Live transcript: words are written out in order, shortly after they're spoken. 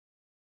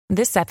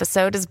This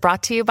episode is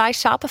brought to you by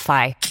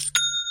Shopify.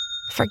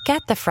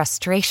 Forget the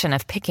frustration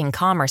of picking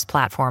commerce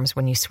platforms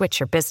when you switch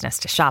your business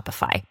to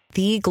Shopify,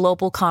 the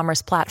global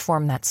commerce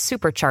platform that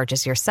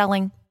supercharges your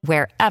selling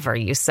wherever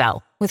you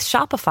sell. With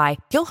Shopify,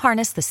 you'll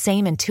harness the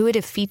same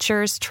intuitive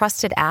features,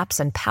 trusted apps,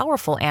 and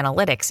powerful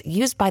analytics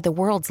used by the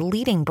world's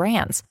leading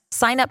brands.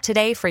 Sign up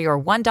today for your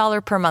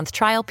 $1 per month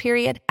trial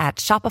period at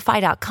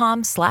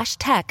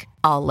shopify.com/tech,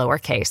 all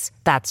lowercase.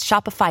 That's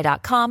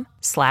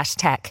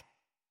shopify.com/tech.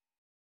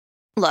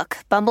 Look,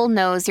 Bumble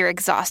knows you're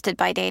exhausted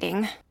by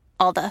dating.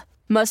 All the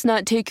must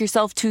not take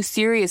yourself too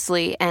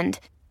seriously and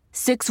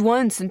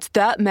 6'1" since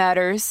that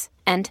matters.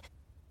 And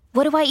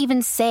what do I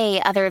even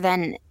say other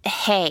than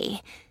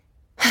hey?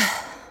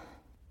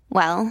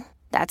 Well,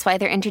 that's why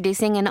they're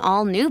introducing an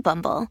all-new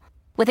Bumble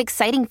with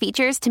exciting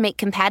features to make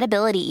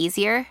compatibility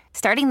easier,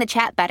 starting the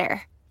chat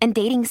better, and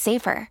dating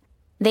safer.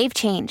 They've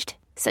changed,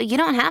 so you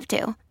don't have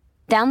to.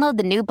 Download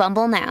the new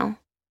Bumble now.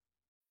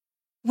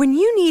 When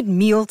you need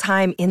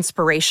mealtime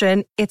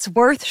inspiration, it's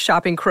worth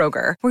shopping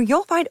Kroger, where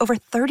you'll find over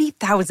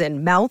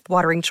 30,000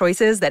 mouth-watering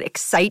choices that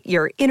excite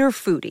your inner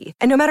foodie.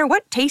 And no matter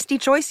what tasty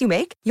choice you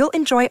make, you'll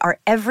enjoy our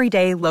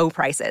everyday low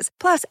prices,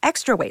 plus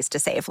extra ways to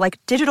save, like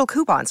digital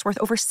coupons worth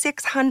over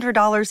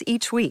 $600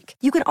 each week.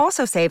 You can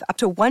also save up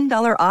to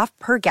 $1 off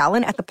per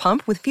gallon at the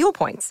pump with fuel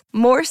points.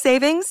 More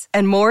savings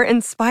and more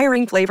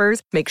inspiring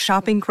flavors make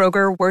shopping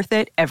Kroger worth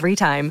it every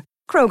time.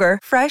 Kroger,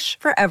 fresh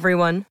for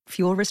everyone.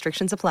 Fuel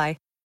restrictions apply.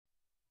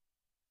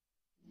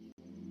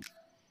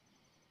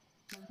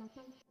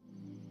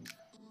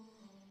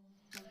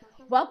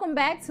 Welcome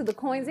back to the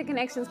Coins and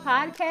Connections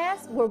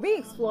podcast, where we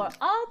explore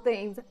all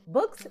things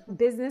books,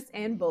 business,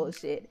 and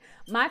bullshit.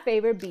 My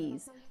favorite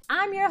bees.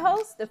 I'm your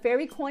host, the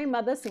fairy coin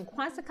mother,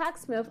 Cinquanta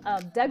Cox Smith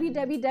of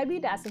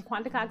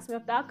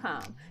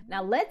www.cinquantacoxsmith.com.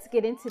 Now let's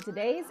get into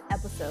today's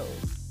episode.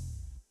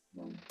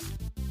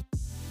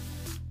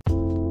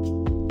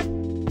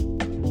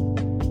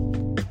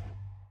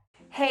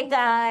 Hey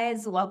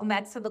guys, welcome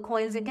back to the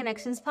Coins and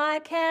Connections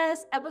podcast,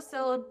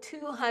 episode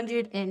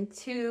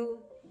 202.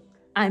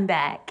 I'm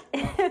back.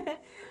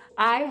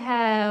 I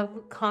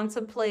have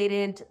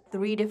contemplated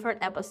 3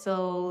 different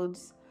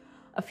episodes,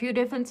 a few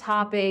different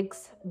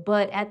topics,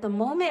 but at the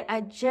moment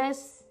I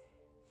just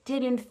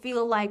didn't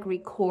feel like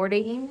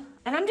recording.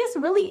 And I'm just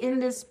really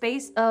in this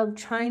space of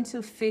trying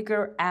to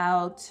figure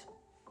out,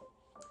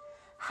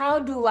 how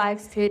do I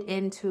fit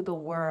into the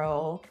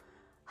world?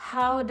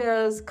 How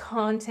does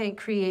content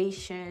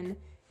creation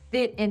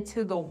fit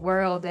into the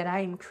world that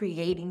I am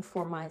creating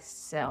for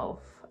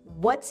myself?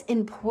 What's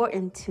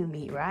important to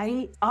me,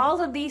 right?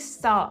 All of these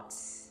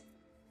thoughts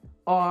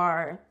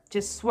are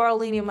just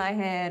swirling in my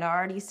head. I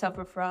already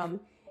suffer from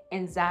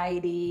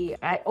anxiety.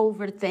 I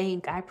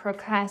overthink. I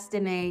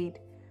procrastinate.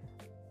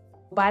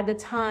 By the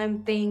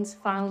time things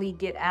finally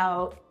get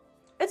out,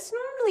 it's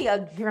normally a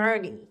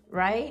journey,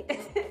 right?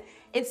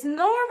 It's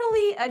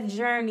normally a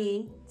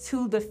journey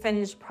to the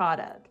finished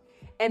product.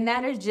 And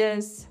that is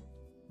just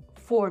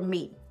for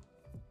me.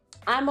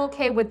 I'm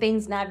okay with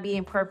things not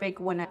being perfect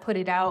when I put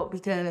it out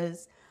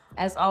because,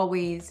 as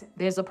always,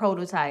 there's a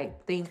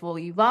prototype. Things will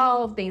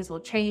evolve, things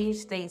will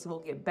change, things will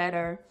get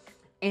better.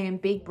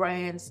 And big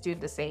brands do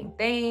the same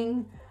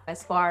thing.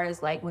 As far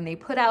as like when they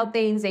put out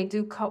things, they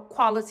do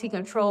quality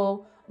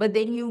control, but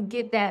then you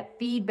get that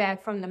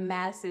feedback from the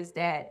masses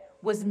that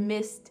was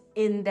missed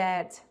in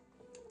that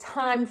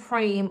time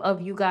frame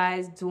of you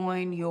guys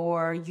doing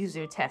your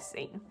user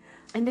testing.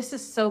 And this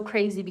is so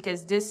crazy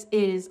because this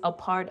is a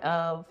part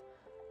of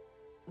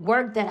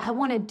work that I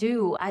want to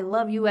do. I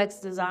love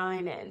UX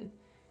design and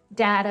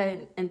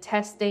data and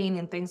testing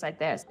and things like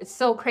that. It's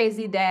so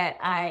crazy that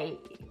I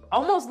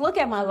almost look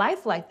at my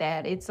life like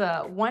that. It's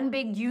a one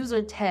big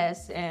user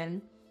test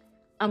and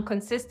I'm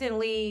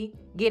consistently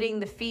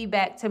getting the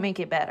feedback to make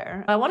it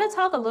better. I want to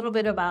talk a little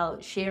bit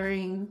about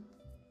sharing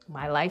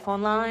my life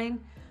online,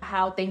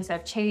 how things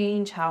have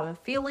changed, how I'm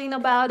feeling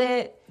about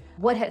it,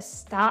 what has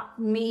stopped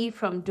me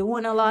from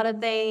doing a lot of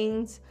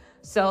things.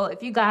 So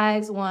if you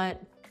guys want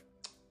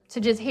to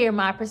just hear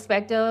my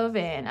perspective,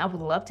 and I would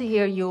love to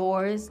hear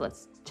yours.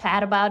 Let's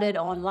chat about it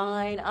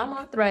online. I'm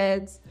on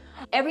Threads.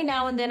 Every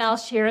now and then I'll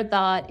share a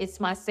thought. It's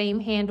my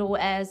same handle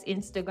as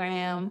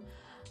Instagram.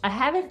 I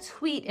haven't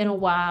tweeted in a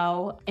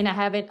while, and I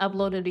haven't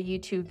uploaded a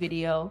YouTube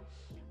video,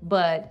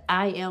 but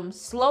I am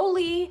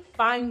slowly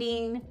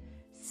finding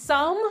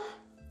some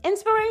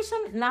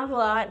inspiration. Not a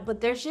lot, but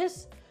there's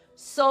just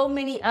so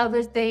many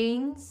other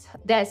things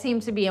that seem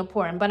to be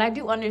important. But I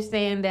do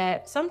understand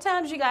that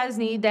sometimes you guys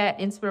need that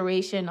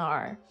inspiration,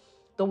 or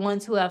the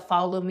ones who have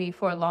followed me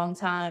for a long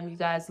time, you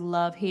guys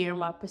love hearing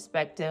my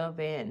perspective.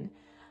 And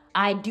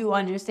I do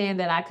understand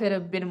that I could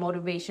have been a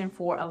motivation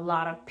for a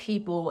lot of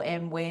people.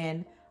 And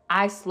when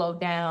I slow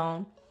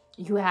down,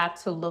 you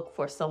have to look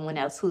for someone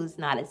else who's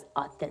not as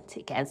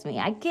authentic as me.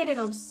 I get it.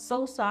 I'm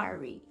so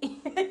sorry.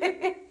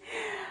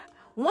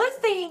 One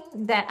thing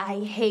that I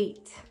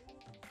hate,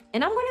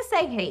 and I'm going to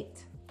say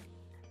hate,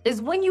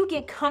 is when you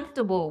get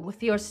comfortable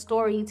with your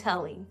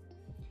storytelling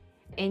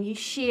and you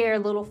share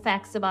little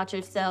facts about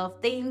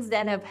yourself, things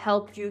that have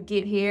helped you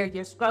get here,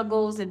 your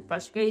struggles and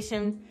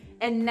frustrations.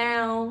 And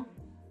now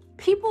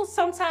people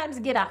sometimes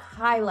get a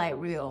highlight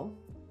reel.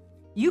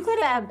 You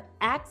could have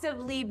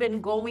actively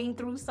been going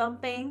through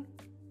something,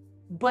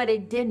 but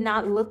it did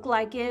not look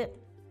like it.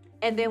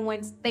 And then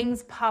when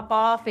things pop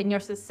off and you're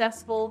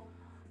successful,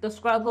 the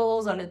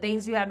struggles or the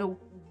things you had to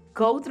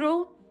go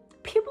through,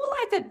 people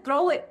like to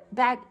throw it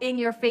back in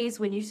your face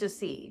when you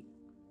succeed.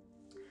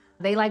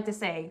 They like to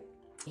say,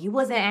 you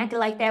wasn't acting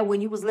like that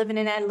when you was living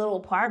in that little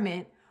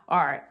apartment,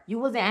 or you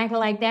wasn't acting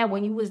like that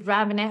when you was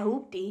driving that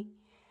hoopty.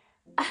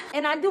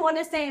 And I do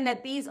understand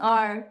that these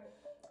are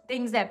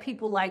things that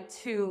people like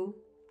to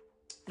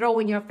throw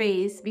in your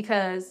face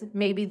because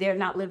maybe they're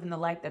not living the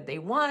life that they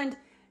want.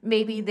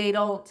 Maybe they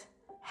don't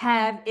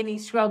have any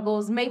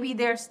struggles. Maybe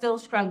they're still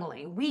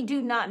struggling. We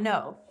do not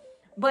know.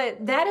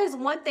 But that is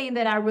one thing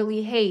that I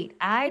really hate.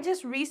 I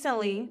just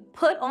recently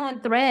put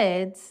on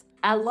Threads.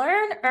 I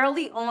learned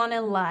early on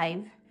in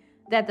life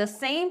that the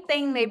same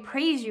thing they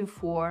praise you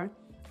for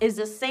is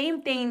the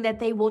same thing that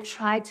they will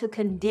try to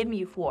condemn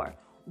you for.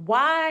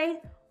 Why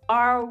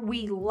are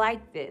we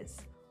like this?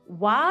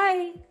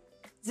 Why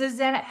does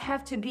that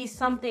have to be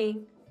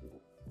something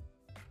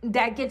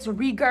that gets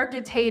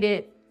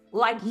regurgitated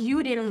like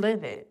you didn't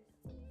live it?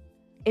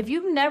 If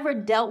you've never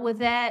dealt with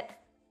that,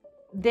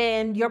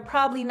 then you're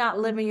probably not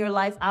living your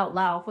life out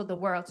loud for the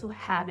world to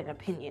have an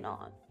opinion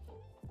on.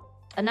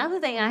 Another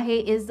thing I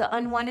hate is the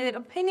unwanted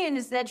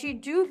opinions that you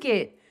do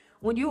get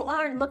when you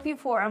aren't looking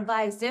for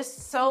advice. There's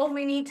so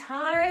many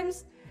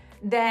times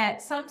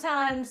that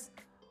sometimes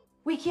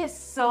we get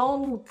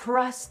so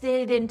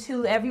thrusted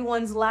into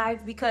everyone's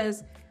life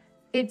because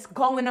it's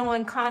going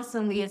on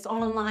constantly, it's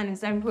online,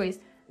 it's everywhere,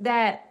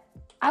 that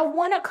I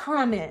want to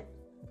comment.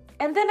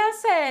 And then I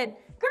said,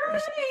 girl,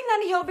 it ain't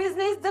none of your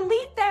business.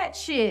 Delete that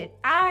shit.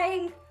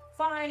 I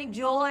find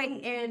joy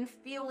in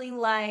feeling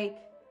like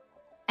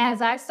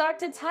as I start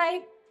to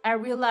type, I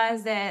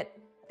realize that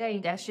there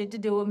ain't that shit to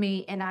do with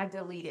me, and I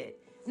delete it.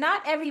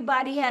 Not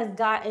everybody has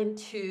gotten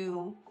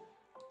to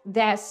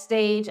that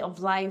stage of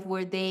life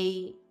where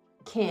they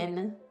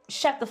can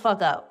shut the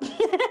fuck up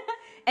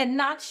and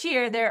not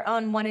share their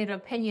unwanted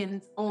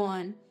opinions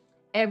on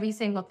every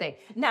single thing.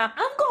 Now,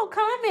 I'm going to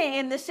comment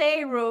in the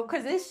shade room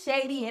because it's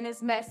shady and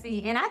it's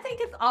messy, and I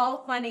think it's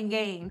all fun and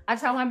game. I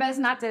try my best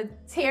not to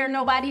tear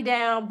nobody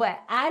down,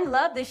 but I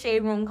love the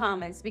shade room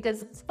comments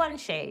because it's fun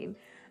shade.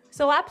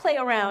 So I play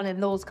around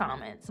in those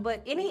comments.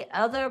 But any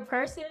other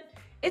person,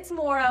 it's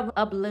more of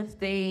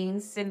uplifting,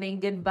 sending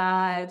good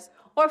vibes,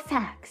 or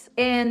facts.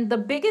 And the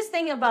biggest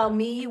thing about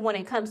me when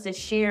it comes to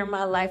sharing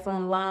my life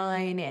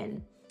online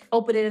and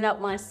opening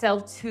up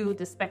myself to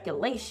the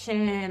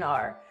speculation,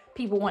 or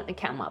people want to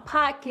count my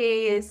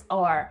podcast,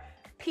 or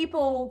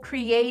people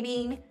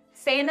creating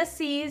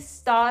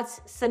fantasies, thoughts,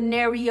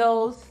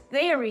 scenarios,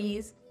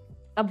 theories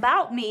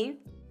about me,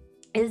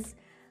 is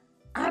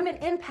I'm an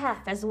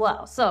empath as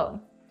well.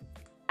 So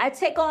I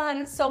take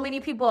on so many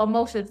people's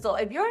emotions. So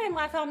if you're in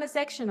my comment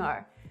section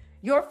or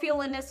you're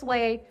feeling this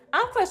way,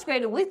 I'm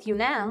frustrated with you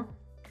now.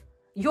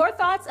 Your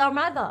thoughts are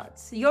my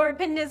thoughts. Your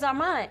opinions are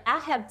mine. I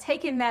have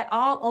taken that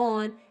all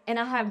on, and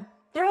I have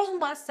thrown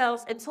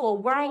myself into a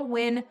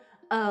whirlwind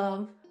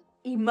of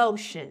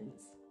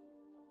emotions.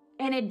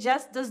 And it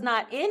just does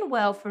not end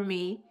well for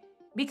me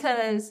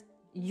because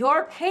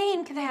your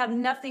pain can have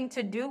nothing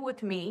to do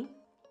with me,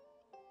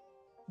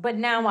 but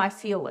now I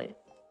feel it.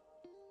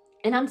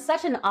 And I'm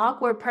such an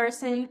awkward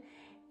person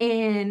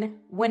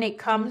when it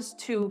comes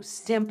to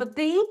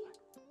sympathy.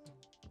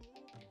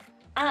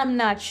 I'm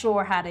not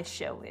sure how to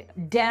show it.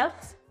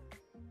 Depth,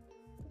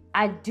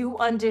 I do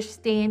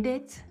understand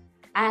it.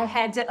 I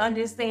had to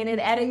understand it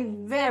at a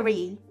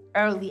very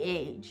early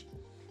age.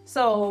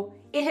 So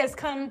it has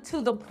come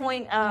to the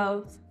point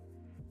of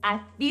I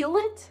feel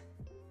it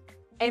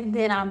and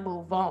then I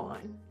move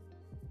on.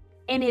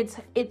 And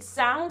it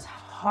sounds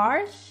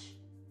harsh,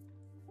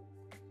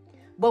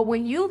 but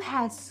when you've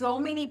had so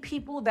many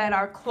people that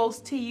are close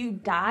to you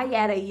die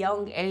at a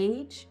young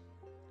age,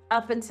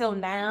 up until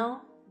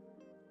now,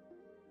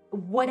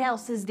 what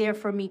else is there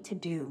for me to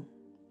do?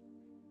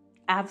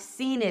 I've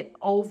seen it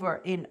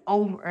over and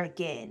over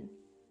again.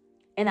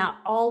 And I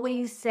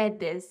always said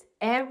this,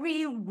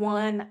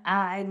 everyone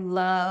I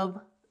love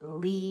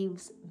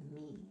leaves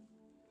me.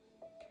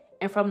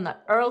 And from the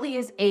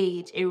earliest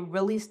age, it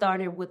really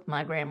started with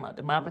my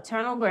grandmother, my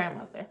maternal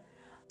grandmother.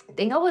 I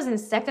think I was in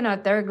 2nd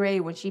or 3rd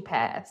grade when she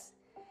passed.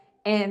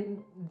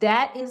 And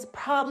that is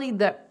probably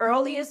the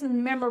earliest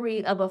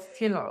memory of a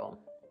funeral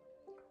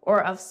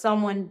or of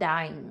someone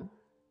dying.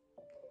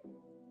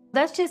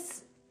 That's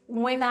just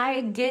when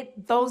I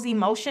get those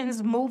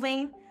emotions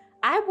moving,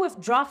 I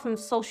withdraw from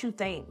social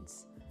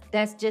things.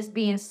 That's just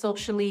being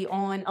socially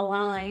on a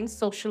line,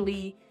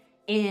 socially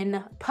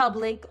in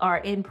public or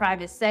in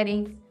private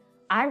settings.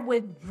 I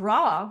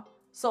withdraw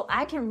so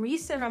I can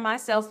recenter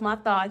myself, my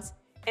thoughts,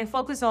 and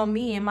focus on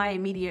me and my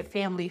immediate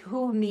family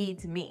who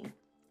needs me.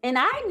 And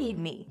I need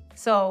me.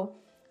 So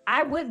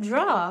I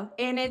withdraw,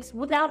 and it's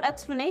without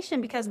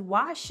explanation because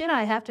why should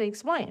I have to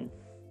explain?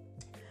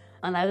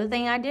 Another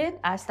thing I did,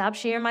 I stopped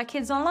sharing my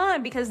kids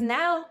online because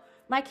now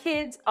my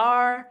kids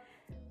are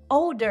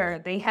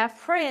older. They have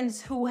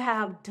friends who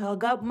have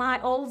dug up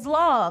my old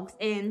vlogs,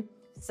 and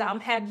some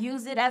have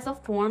used it as a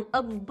form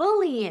of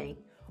bullying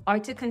or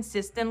to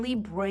consistently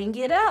bring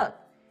it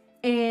up.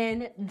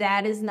 And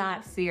that is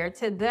not fair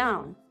to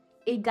them.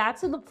 It got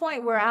to the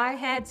point where I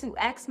had to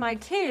ask my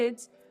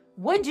kids,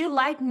 would you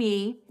like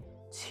me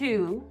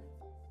to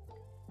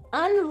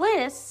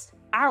unlist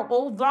our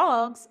old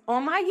vlogs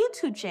on my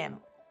YouTube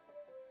channel?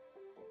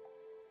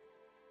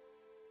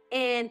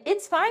 And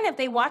it's fine if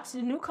they watch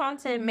the new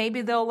content.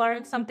 Maybe they'll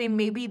learn something.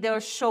 Maybe they'll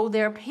show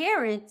their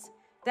parents.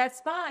 That's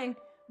fine.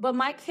 But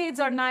my kids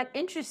are not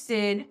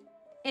interested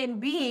in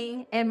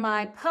being in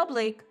my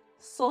public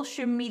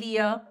social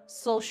media,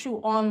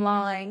 social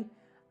online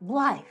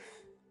life.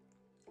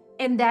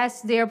 And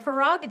that's their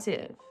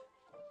prerogative.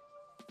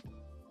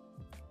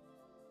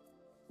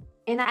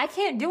 And I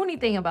can't do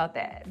anything about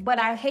that. But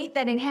I hate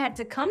that it had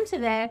to come to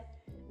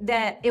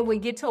that it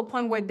would get to a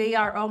point where they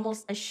are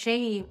almost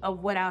ashamed of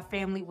what our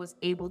family was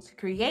able to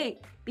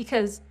create,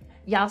 because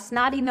y'all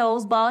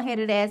snotty-nosed,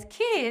 bald-headed ass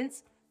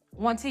kids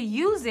want to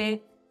use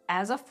it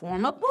as a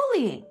form of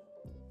bullying.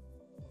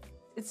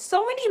 It's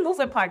so many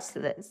moving parts to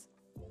this.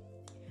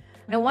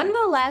 And one of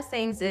the last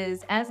things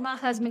is, as my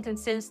husband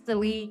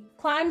consistently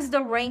climbs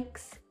the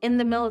ranks in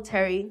the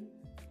military,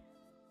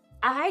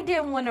 I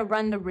didn't want to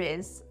run the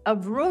risk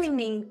of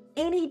ruining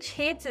any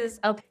chances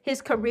of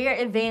his career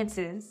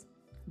advances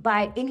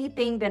by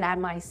anything that I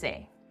might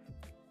say.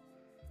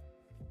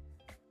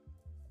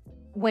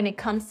 When it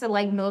comes to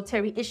like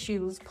military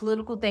issues,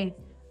 political things,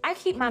 I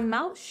keep my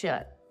mouth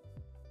shut.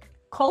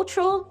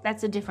 Cultural,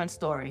 that's a different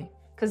story,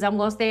 because I'm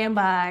going to stand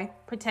by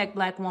protect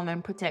Black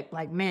women, protect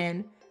Black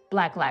men,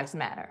 Black Lives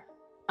Matter.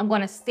 I'm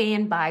going to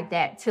stand by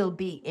that till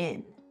the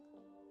end,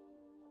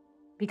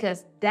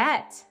 because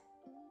that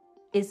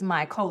is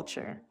my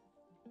culture.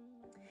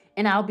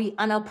 And I'll be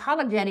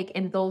unapologetic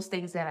in those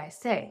things that I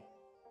say.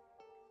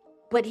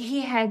 But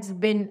he has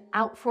been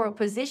out for a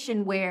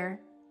position where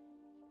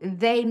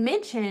they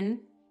mention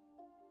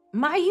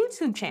my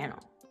YouTube channel.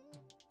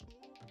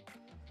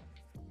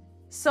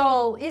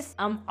 So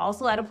I'm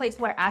also at a place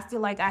where I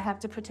feel like I have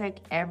to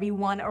protect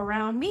everyone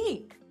around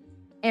me.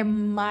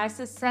 And my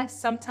success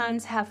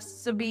sometimes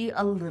has to be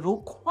a little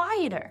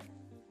quieter.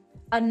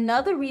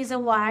 Another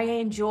reason why I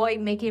enjoy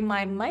making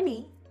my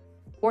money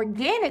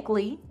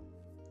organically,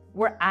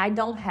 where I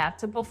don't have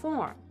to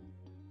perform.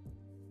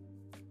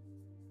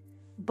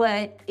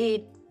 But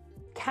it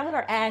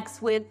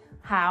counteracts with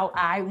how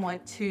I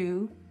want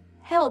to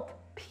help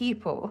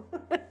people.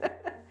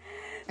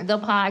 The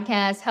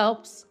podcast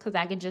helps because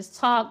I can just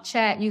talk,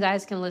 chat. You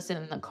guys can listen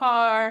in the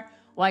car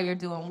while you're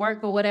doing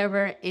work or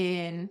whatever,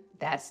 and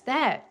that's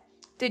that.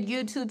 The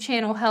YouTube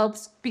channel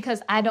helps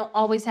because I don't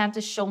always have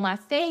to show my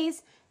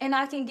face, and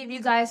I can give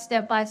you guys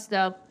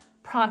step-by-step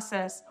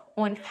process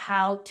on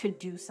how to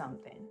do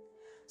something.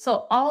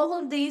 So all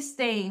of these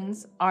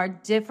things are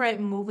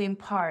different moving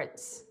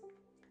parts,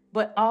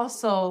 but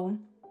also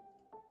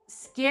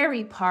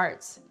scary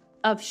parts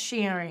of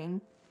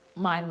sharing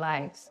my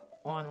life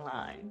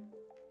online.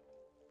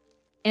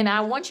 And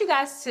I want you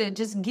guys to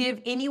just give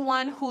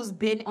anyone who's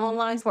been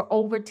online for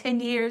over 10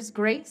 years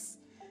grace,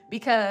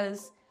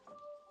 because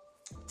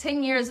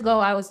 10 years ago,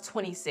 I was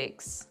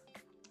 26.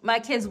 My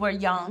kids were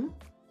young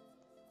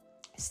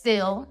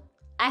still.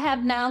 I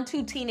have now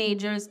 2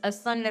 teenagers, a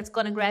son that's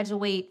going to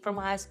graduate from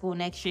high school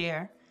next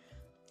year,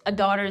 a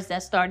daughter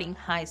that's starting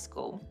high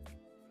school.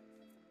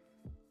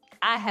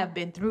 I have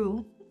been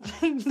through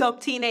the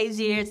teenage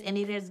years, and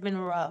it has been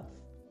rough.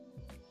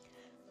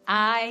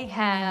 I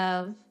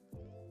have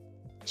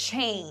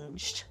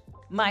changed.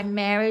 My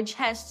marriage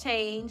has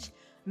changed.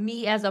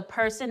 Me as a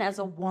person, as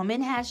a woman,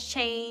 has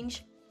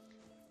changed.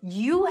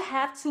 You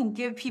have to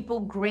give people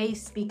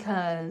grace,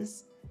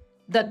 because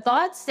the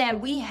thoughts that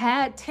we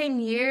had 10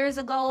 years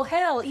ago,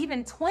 hell,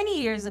 even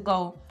 20 years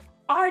ago,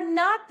 are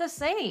not the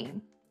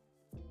same.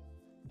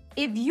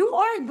 If you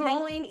are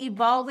growing,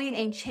 evolving,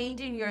 and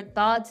changing your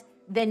thoughts,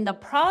 then the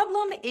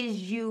problem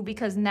is you,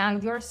 because now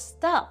you're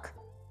stuck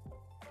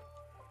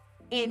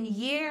in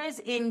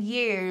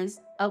years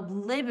of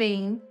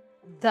living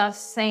the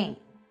same.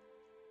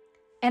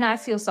 And I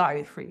feel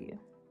sorry for you.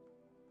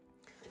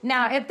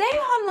 Now, if they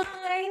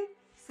online,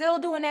 still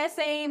doing that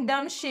same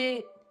dumb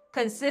shit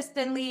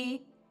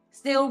consistently,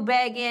 still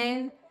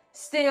begging,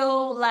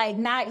 still like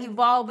not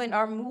evolving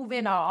or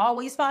moving, or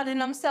always finding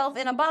themselves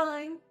in a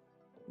bind,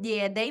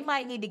 yeah, they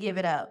might need to give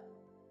it up.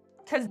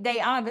 Because they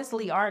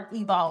obviously aren't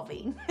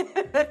evolving.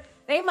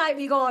 They might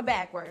be going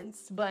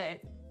backwards, but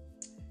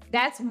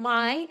that's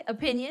my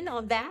opinion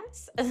on that.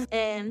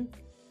 And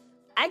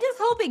I just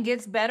hope it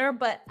gets better,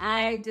 but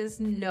I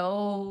just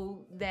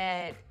know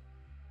that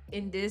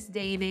in this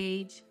day and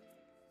age,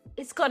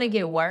 it's going to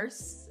get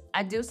worse.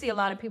 I do see a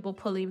lot of people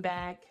pulling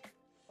back.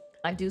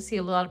 I do see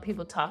a lot of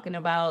people talking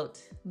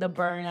about the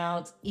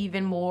burnout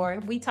even more.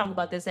 We talk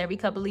about this every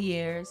couple of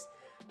years,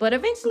 but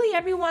eventually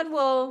everyone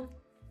will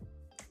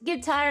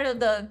get tired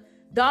of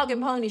Dog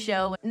and Pony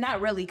Show.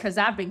 Not really, because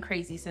I've been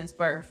crazy since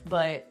birth,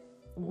 but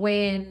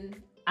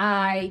when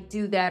I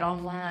do that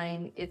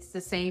online, it's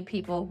the same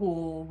people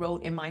who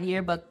wrote in my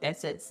yearbook that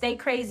said, stay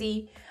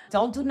crazy,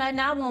 don't do nothing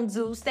I won't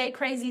do, stay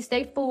crazy,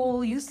 stay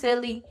fool, you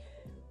silly,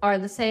 are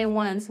the same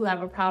ones who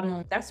have a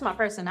problem. That's my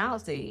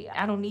personality.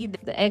 I don't need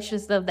the extra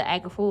stuff to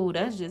act a fool.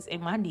 That's just in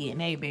my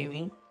DNA,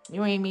 baby.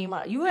 You ain't met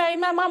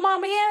my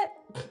mama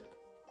yet?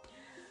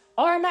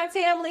 Or my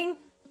family?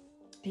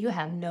 You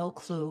have no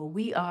clue.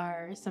 We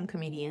are some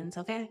comedians,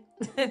 okay?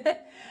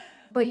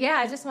 But yeah,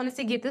 I just wanted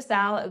to get this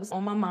out. It was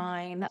on my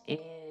mind.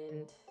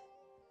 And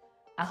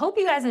I hope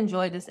you guys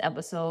enjoyed this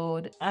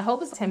episode. I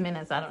hope it's 10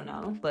 minutes. I don't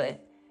know.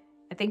 But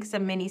I think it's a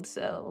mini.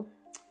 So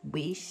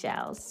we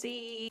shall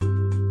see.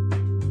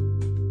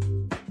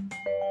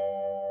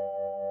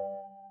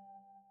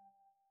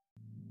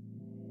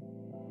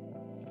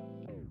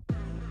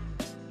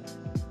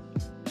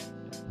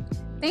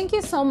 Thank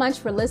you so much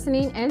for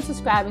listening and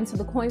subscribing to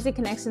the Coins and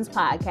Connections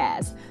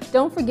podcast.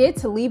 Don't forget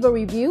to leave a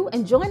review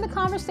and join the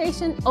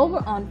conversation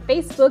over on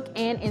Facebook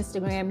and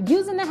Instagram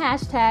using the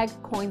hashtag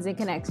Coins and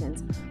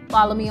Connections.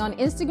 Follow me on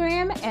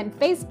Instagram and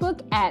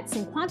Facebook at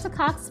Cinquanta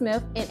Cox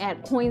Smith and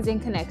at Coins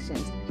and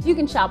Connections. You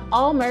can shop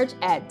all merch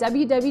at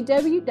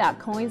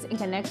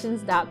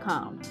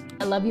www.coinsandconnections.com.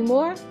 I love you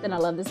more than I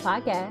love this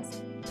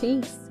podcast.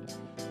 Peace.